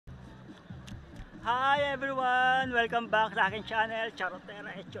Hi everyone! Welcome back sa aking channel,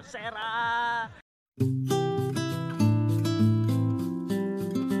 Charotera Echosera!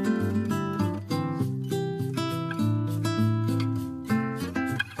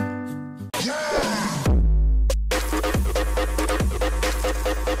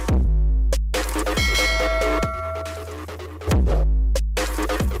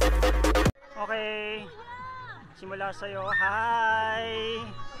 Okay, simula sa'yo. Hi!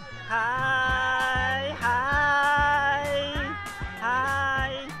 Hi! Hi!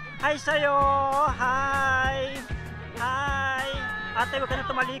 Hi! Hi sa'yo! Hi! Hi! Ate, huwag ka na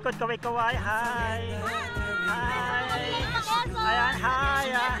tumalikod. Kaway-kaway. Hi! Hi! Ayan,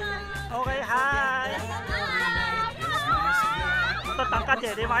 hi! Okay, hi! Ito, tangkad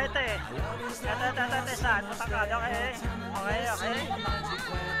eh. Di makita eh. Ito, saan? Ito, tangkad. Okay. Okay, okay.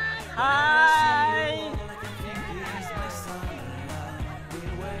 Hi!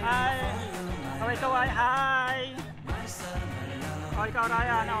 Hi! Kaway-kaway, hi! O, ikaw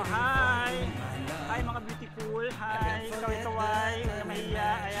Ryan, oh, hi! Hi mga beautiful, hi! Kaway-kaway, huwag na mahiya,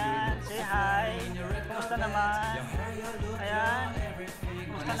 ayan, say hi! Kumusta naman? Ayan,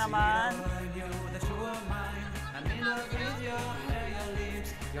 kumusta naman?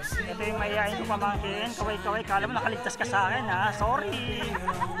 Ito yung mahihain ko pamangkin, kaway-kaway, kala mo nakaligtas ka sa akin ha, sorry!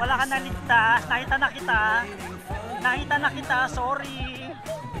 Wala ka naligtas, nakita na kita, sorry!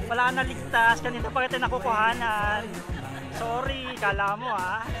 Wala ka naligtas, kanina pa kita nakukuhanan. Sorry, kala mo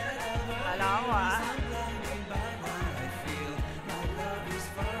ha. Kala mo ha.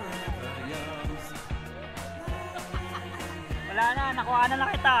 Wala na, nakuhanan na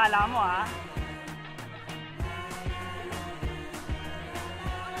kita, kala mo ha.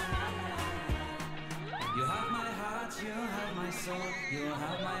 You have my heart, you have my soul, you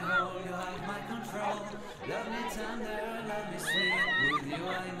have my whole, you have my control. Love me tender, love me sweet. With you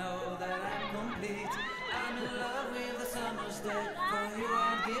I know that I'm complete. I'm in love with the summer's day. For you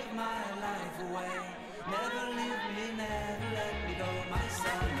I'd give my life away. Never leave me, never let me go. My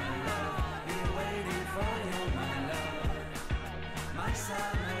summer love, be waiting for you, my love. My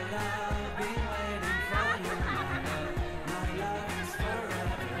summer love, be waiting for you, my love. My love is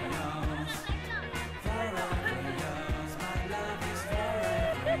forever yours. Forever yours. My love is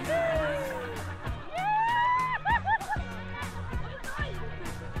forever yours.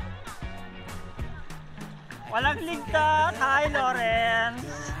 Walang ligtas. Hi, Lawrence.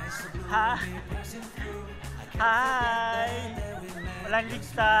 Ha? Hi. Walang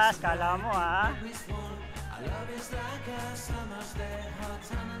ligtas. Kala mo, ha? Love is like a summer's day, hot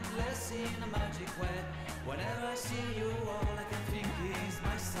and endless in a magic way. Whenever I see you, all I can think is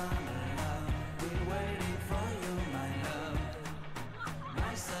my summer love. Been waiting for you, my love.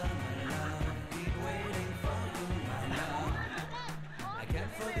 My summer love. Been waiting for you, my love. I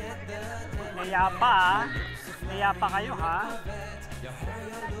can't forget the day. Naya pa, ha? Naya pa kayo, ha? Your hair,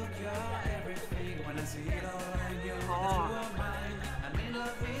 your look, your everything. When I see it all, I knew that Oo. you were mine. I'm in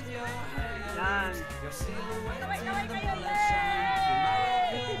love with your hair, your Yan. lips, your silhouette in the moonlight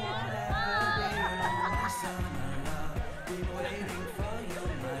shine. You know you won't ever be alone. My summer love, been waiting for you,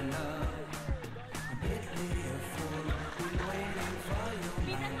 my love. Completely a fool, been waiting for you,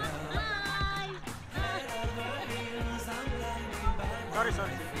 my love. Head over heels, I'm blinded by what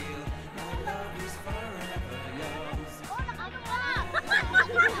Sorry. I feel. My love is forever yours.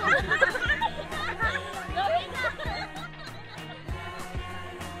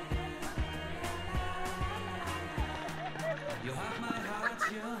 You have my heart,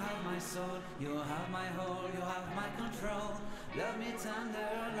 you have my soul, you have my whole, you have my control. Love me tender,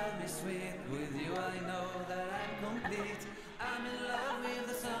 love me sweet. With you I know that I'm complete. I'm in love with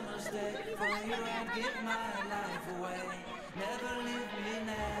the summer's day. For you I'd give my life away. Never leave me,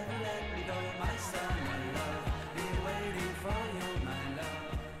 never let me go. My summer love, be waiting for you, my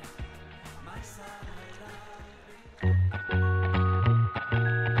love. My summer love.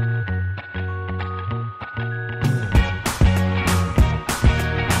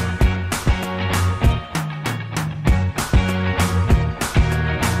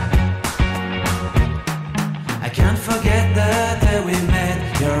 I can't forget the day we met.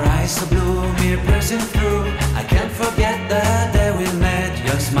 Your eyes so blue, me pressing through. I can't forget the day we met.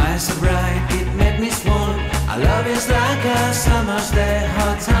 Your smile so bright, it made me swoon. Our love is like a summer's day,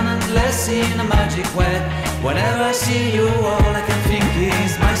 hot and endless in a magic way. Whenever I see you, all I can think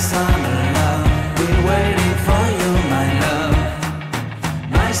is my summer love. Been waiting for you, my love.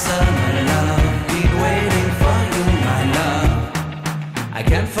 My summer love. Been waiting for you, my love. I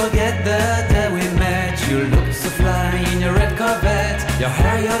can't forget the day we met. You looked so fly in your red Corvette. Your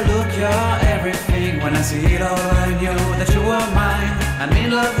hair, your look, your everything. When I see it all, I knew that you were mine. I'm in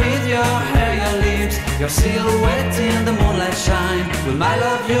love with your hair, your your lips, your silhouette in the moonlight shine. With my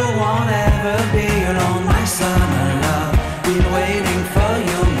love you won't ever be alone, my summer love. Been waiting for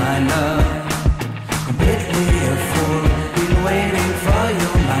you, my love. Completely a fool. Been waiting for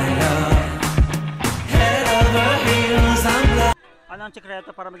you, my love. Head over heels, I'm blind. Ano ang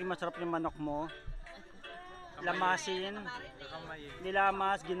sikreto para maging masarap yung manok mo? Lamasin,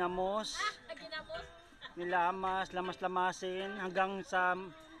 nilamas, ginamos, nilamas, lamas-lamasin hanggang sa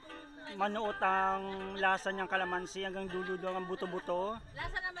manuot ang lasa niyang kalamansi, hanggang dulo ang buto-buto.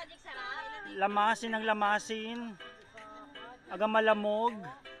 Lasa na magic sarap. Lamasin ng lamasin hanggang malamog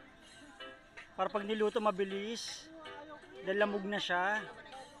para pag niluto mabilis dahil lamog na siya.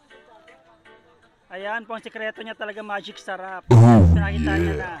 Ayan po ang sikreto niya, talaga magic sarap. Nakita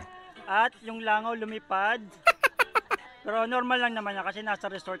niya na. At yung langaw lumipad. Pero normal lang naman yan kasi nasa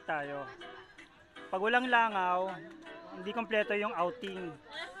resort tayo. Pag walang langaw, hindi kompleto yung outing.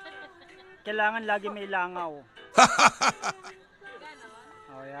 Kailangan lagi may langaw.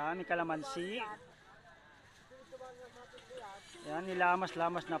 O yan, may kalamansi. Ayan,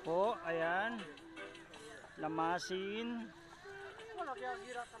 nilamas-lamas na po. Ayan. Lamasin.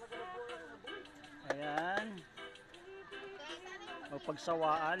 Ayan. O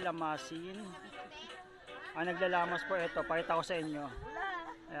pagsawaan, lamasin. Ang naglalamas po ito, pakita ko sa inyo.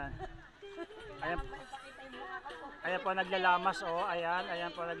 Ayan. Ayan. Ayan po naglalamas, oh. Ayan,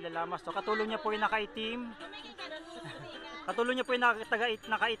 ayan po naglalamas. So, katulong niya po yung nakaitim. Katulong niya po yung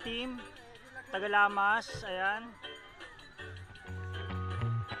nakaitim. Tagalamas, ayan.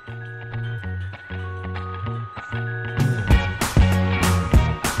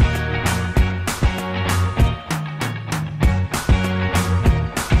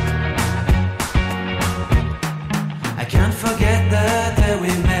 Forget the day we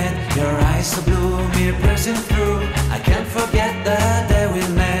met. Your eyes so blue, me piercing through. I can't forget the day we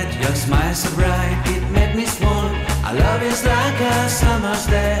met. Your smile so bright, it made me swoon. Our love is like a summer's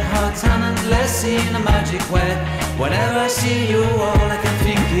day, hot and endless in a magic way. Whenever I see you, all I can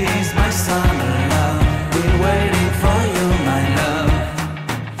think is my summer love. Been waiting for you, my love.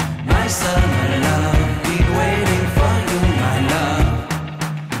 My summer love. Been waiting for you, my love.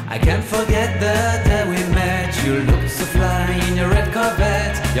 I can't forget the day we met. You look so fly in your red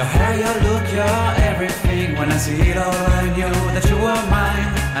Corvette. Your hair, your look, your everything. When I see it all, I knew that you were mine.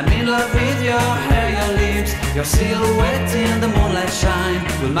 I'm in love with your hair, your lips, your silhouette in the moonlight shine.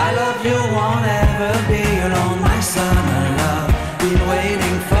 With my love you won't ever be alone, my summer love. Been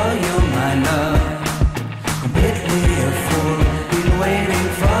waiting for you, my love. Completely a fool. Been waiting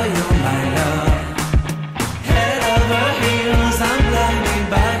for you, my love. Head over heels, I'm blinded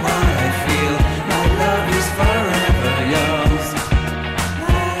by what I feel. My love is forever yours.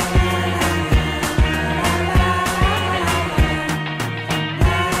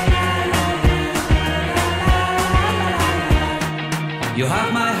 You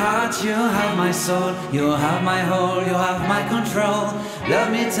have my heart, you have my soul, you have my whole, you have my control. Love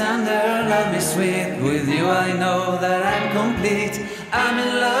me tender, love me sweet. With you I know that I'm complete. I'm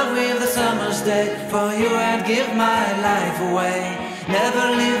in love with the summer's day. For you I'd give my life away.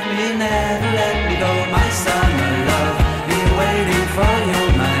 Never leave me, never let me go. My summer love, been waiting for you,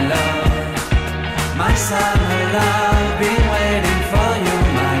 my love. My summer love, been waiting for you,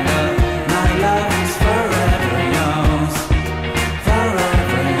 my love. My love is forever yours.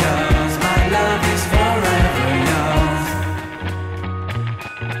 Forever yours. My love is forever yours.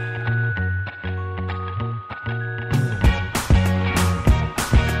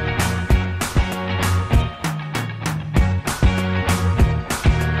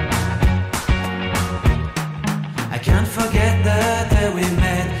 I can't forget the day we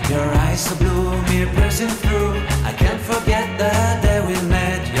met. Your eyes so blue, me piercing through. I can't forget the day we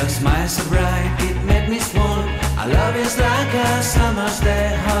met. Your smile so bright, it made me swoon. Our love is like a summer's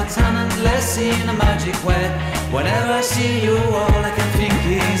day, hot and endless in a magic way. Whenever I see you, all I can think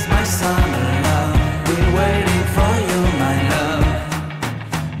is my summer love. Been waiting for you, my love.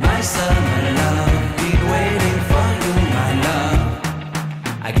 My summer love. Been waiting for you, my love.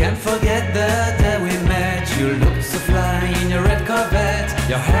 I can't forget the day we met. You look so fly in your red Corvette.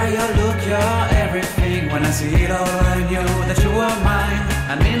 Your hair, your look, your everything. When I see it all, I knew that you were mine.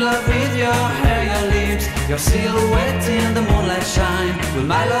 I'm in love with your hair, your lips, your silhouette in the moonlight shine. With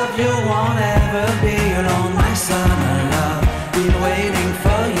my love you won't ever be alone, my summer love. Been waiting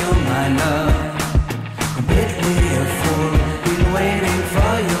for you, my love. Completely a fool. Been waiting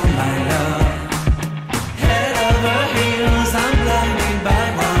for you, my love. Head over heels, I'm blinded by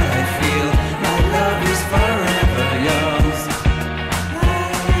what I feel. My love is forever yours.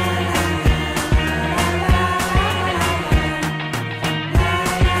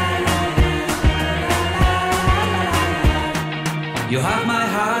 You have my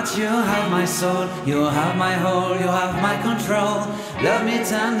heart, you have my soul, you have my whole, you have my control. Love me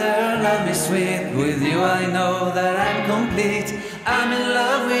tender, love me sweet, with you I know that I'm complete. I'm in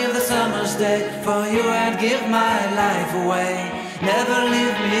love with the summer's day, for you I'd give my life away. Never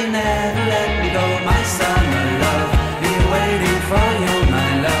leave me, never let me go, my summer love. Been waiting for you,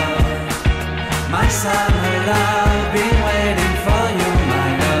 my love. My summer love, been waiting for you,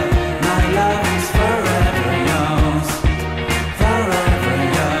 my love. My love is forever yours. Forever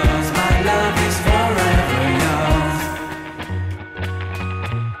yours, my love is forever yours.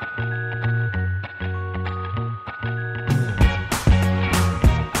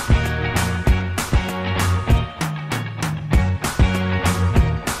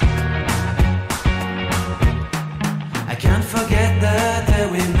 I can't forget the day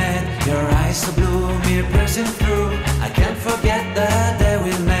we met. Your eyes so blue, me piercing through. I can't forget the day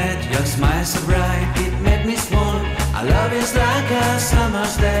we met. Your smile so bright, it made me swoon. Our love is like a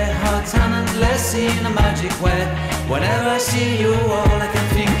summer's day, hot and endless in a magic way. Whenever I see you, all I can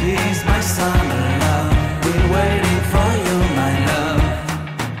think is my summer love. Been waiting for you, my love.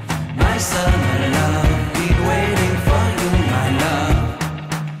 My summer love, been waiting for you, my love.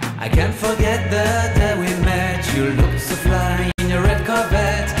 I can't forget the day we met. You looked so fly in your red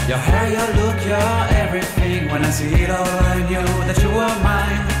Corvette. Your hair, your look, your everything. When I see it all, I knew that you were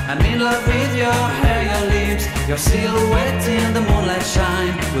mine. I'm in love with your hair, your lips, your silhouette in the moonlight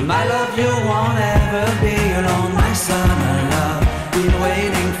shine. With my love you won't ever be alone, my summer love. Been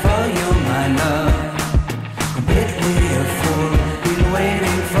waiting for you, my love. Completely a fool. Been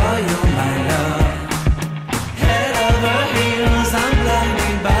waiting for you, my love. Head over heels, I'm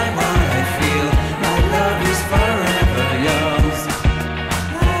blinded by what I feel. My love is forever yours.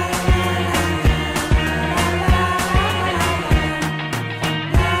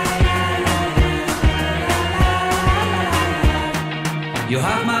 You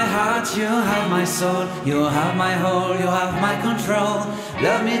have my heart, you have my soul, you have my whole, you have my control.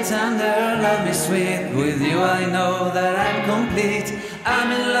 Love me tender, love me sweet, with you I know that I'm complete. I'm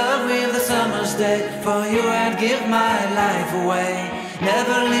in love with the summer's day, for you I'd give my life away.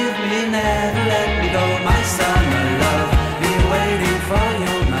 Never leave me, never let me go, my summer love. Been waiting for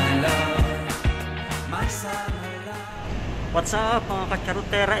you, my love. My summer love. What's up mga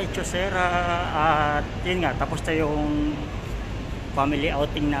ka-Charotera Echosera? At yun nga, tapos na yung family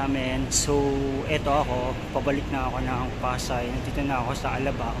outing namin. So eto ako, pabalik na ako ng Pasay. Nandito na ako sa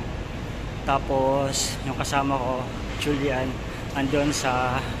Alabang. Tapos yung kasama ko, Julian, andun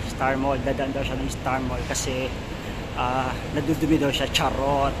sa Star Mall. Dadaan daw siya ng Star Mall kasi nadudumi daw siya,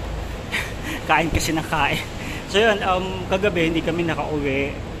 charot. Kain kasi ng kain. So yun, kagabi hindi kami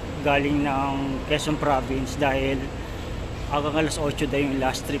nakauwi galing ng Quezon Province dahil hanggang alas 8 daw yung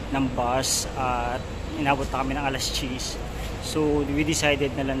last trip ng bus at inabot na kami ng alas 10. So we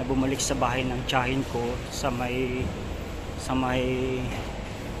decided na lang na bumalik sa bahay ng tiyahin ko sa may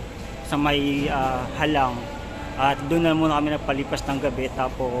Halang, at doon na muna kami nagpalipas ng gabi.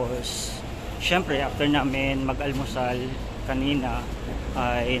 Tapos syempre after namin mag-almusal kanina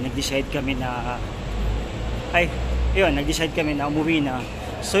ay nag-decide kami na umuwi na.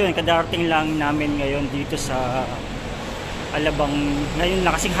 So yun, kadarating lang namin ngayon dito sa Alabang. Ngayon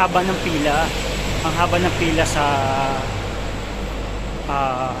na kasing haba ng pila. Ang haba ng pila sa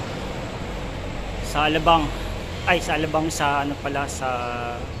Alabang, sa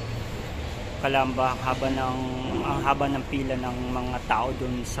Calamba. Ang haba ng pila ng mga tao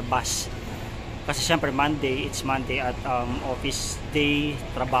dun sa bus. Kasi syempre it's Monday at office day,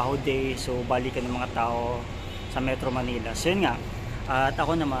 trabaho day. So balikan ng mga tao sa Metro Manila. So yun nga. At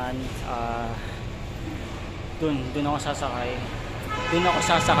ako naman doon ako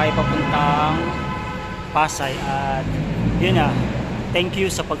sasakay papuntang Pasay. At yun na, thank you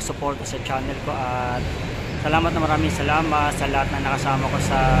sa pagsuporta sa channel ko, at maraming salamat sa lahat na nakasama ko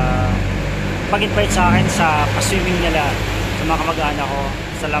sa pag-invite sa akin sa pa-swimming nila, sa mga kamag-anak ko.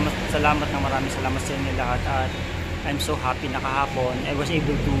 Maraming salamat sa inyo lahat, at I'm so happy na kahapon I was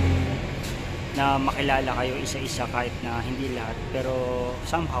able to na makilala kayo isa-isa, kahit na hindi lahat, pero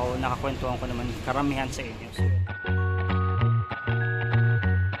somehow nakakwentuhan ko naman karamihan sa inyo. So,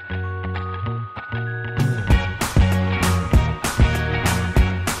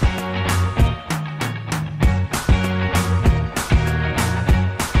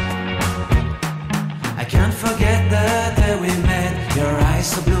 I can't forget the day we met. Your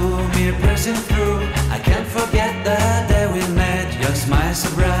eyes so blue, me piercing through. I can't forget the day we met. Your smile so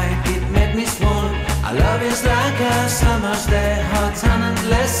bright, it made me swoon. Our love is like a summer's day, hot and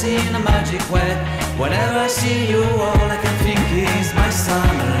endless in a magic way. Whenever I see you, all I can think is my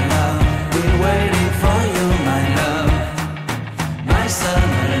summer love. Been waiting for you, my love.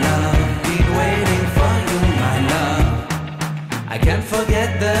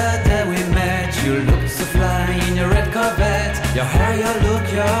 your look,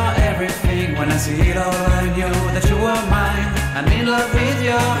 your everything. When I see it all, I knew that you were mine. I'm in love with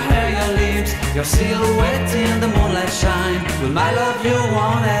your hair, your lips, your silhouette in the moonlight shine. With my love you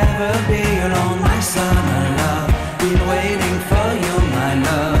won't ever be alone, my summer love. Been waiting for you, my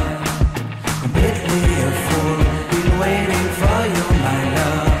love. Completely a fool. Been waiting for you, my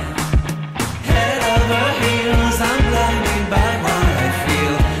love. Head over heels, I'm blinded by what I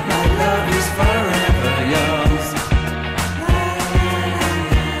feel. My love is forever yours.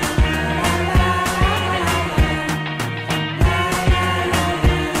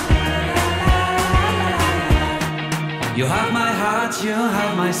 You have my heart, you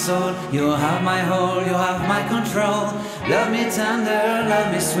have my soul, you have my whole, you have my control. Love me tender, love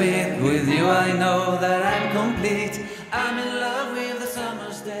me sweet. With you I know that I'm complete. I'm in love with